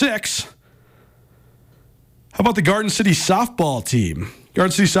number 6. How about the Garden City softball team?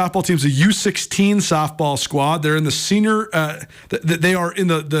 Garden City softball team is a U16 softball squad. They're in the senior. They are in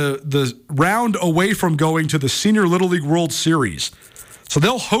the round away from going to the Senior Little League World Series. So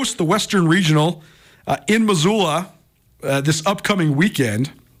they'll host the Western Regional in Missoula this upcoming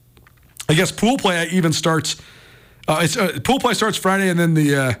weekend. I guess pool play even starts. Pool play starts Friday, and then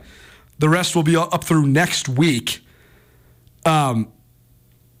the rest will be up through next week.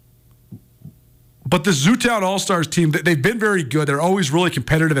 But the Zootown All-Stars team, they've been very good. They're always really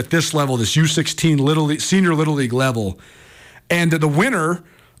competitive at this level, this U16 senior Little League level. And the winner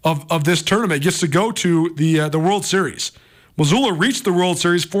of this tournament gets to go to the World Series. Missoula reached the World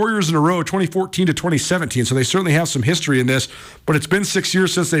Series 4 years in a row, 2014 to 2017, so they certainly have some history in this, but it's been 6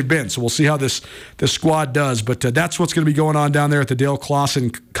 years since they've been, so we'll see how this squad does. But that's what's going to be going on down there at the Dale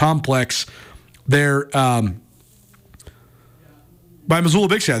Clausen Complex there by Missoula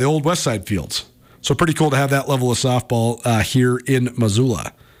Big Sky, the old West Side Fields. So pretty cool to have that level of softball here in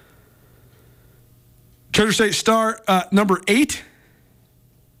Missoula. Treasure State star number 8,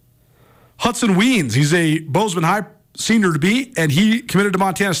 Hudson Weins. He's a Bozeman High senior to be, and he committed to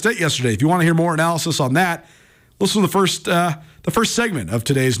Montana State yesterday. If you want to hear more analysis on that, listen to the first segment of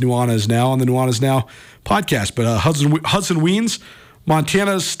today's Nuanez Now on the Nuanez Now podcast. But Hudson Weins,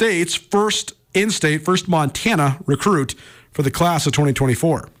 Montana State's first Montana recruit for the class of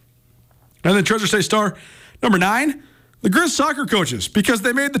 2024. And then Treasure State star number 9, the Grizz soccer coaches, because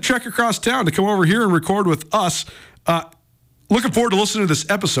they made the trek across town to come over here and record with us. Looking forward to listening to this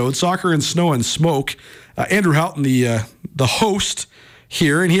episode, Soccer and Snow and Smoke. Andrew Houghton, the host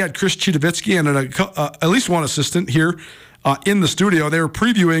here, and he had Chris Chidovitsky and at least one assistant here in the studio. They were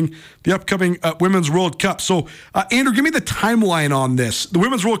previewing the upcoming Women's World Cup. So, Andrew, give me the timeline on this. The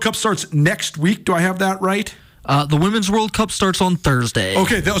Women's World Cup starts next week. Do I have that right? The Women's World Cup starts on Thursday.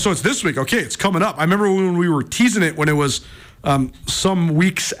 Okay, so it's this week. Okay, it's coming up. I remember when we were teasing it when it was some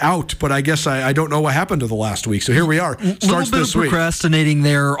weeks out, but I guess I don't know what happened to the last week. So here we are. Starts this week. A little bit of procrastinating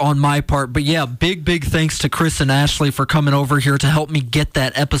there on my part, but yeah, big thanks to Chris and Ashley for coming over here to help me get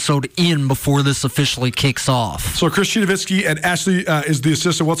that episode in before this officially kicks off. So Chris Chidovitsky and Ashley is the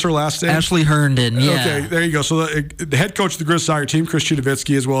assistant. What's her last name? Ashley Herndon, yeah. Okay, there you go. So the head coach of the Grizz soccer team, Chris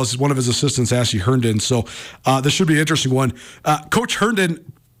Chidovitsky, as well as one of his assistants, Ashley Herndon. So this should be an interesting one. Coach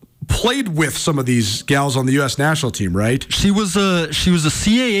Herndon played with some of these gals on the U.S. national team, right? She was a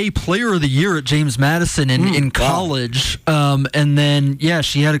CAA Player of the Year at James Madison in college, and then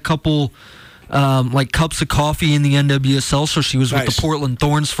she had a couple cups of coffee in the NWSL. So she was with the Portland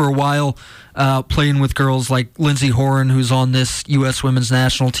Thorns for a while, playing with girls like Lindsey Horan, who's on this U.S. Women's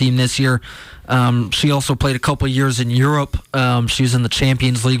National Team this year. She also played a couple of years in Europe. She was in the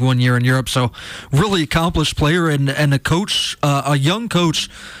Champions League 1 year in Europe. So really accomplished player and a coach, a young coach,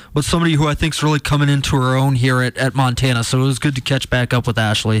 but somebody who I think is really coming into her own here at Montana. So it was good to catch back up with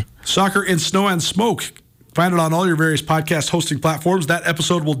Ashley. Soccer in Snow and Smoke. Find it on all your various podcast hosting platforms. That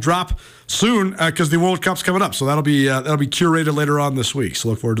episode will drop soon because the World Cup's coming up. So that'll be curated later on this week. So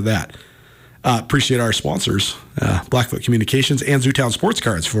look forward to that. Appreciate our sponsors, Blackfoot Communications and Zootown Sports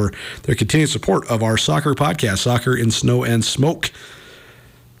Cards, for their continued support of our soccer podcast, Soccer in Snow and Smoke.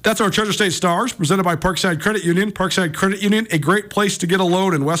 That's our Treasure State Stars, presented by Parkside Credit Union. Parkside Credit Union, a great place to get a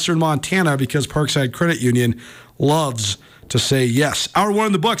loan in western Montana because Parkside Credit Union loves to say yes. Hour 1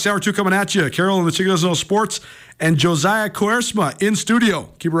 in the books, Hour 2 coming at you. Carol and the Chicken Doesn't Know Sports and Josiah Coersma in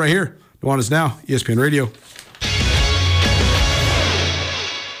studio. Keep it right here. Nuanez Now, ESPN Radio.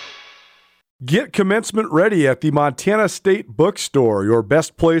 Get commencement ready at the Montana State Bookstore, your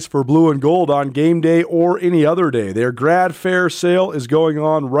best place for blue and gold on game day or any other day. Their grad fair sale is going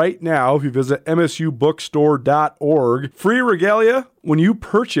on right now if you visit msubookstore.org. Free regalia when you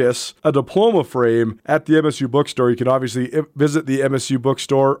purchase a diploma frame at the MSU Bookstore. You can obviously visit the MSU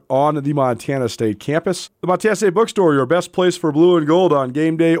Bookstore on the Montana State campus. The Montana State Bookstore, your best place for blue and gold on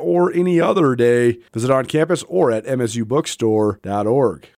game day or any other day. Visit on campus or at msubookstore.org.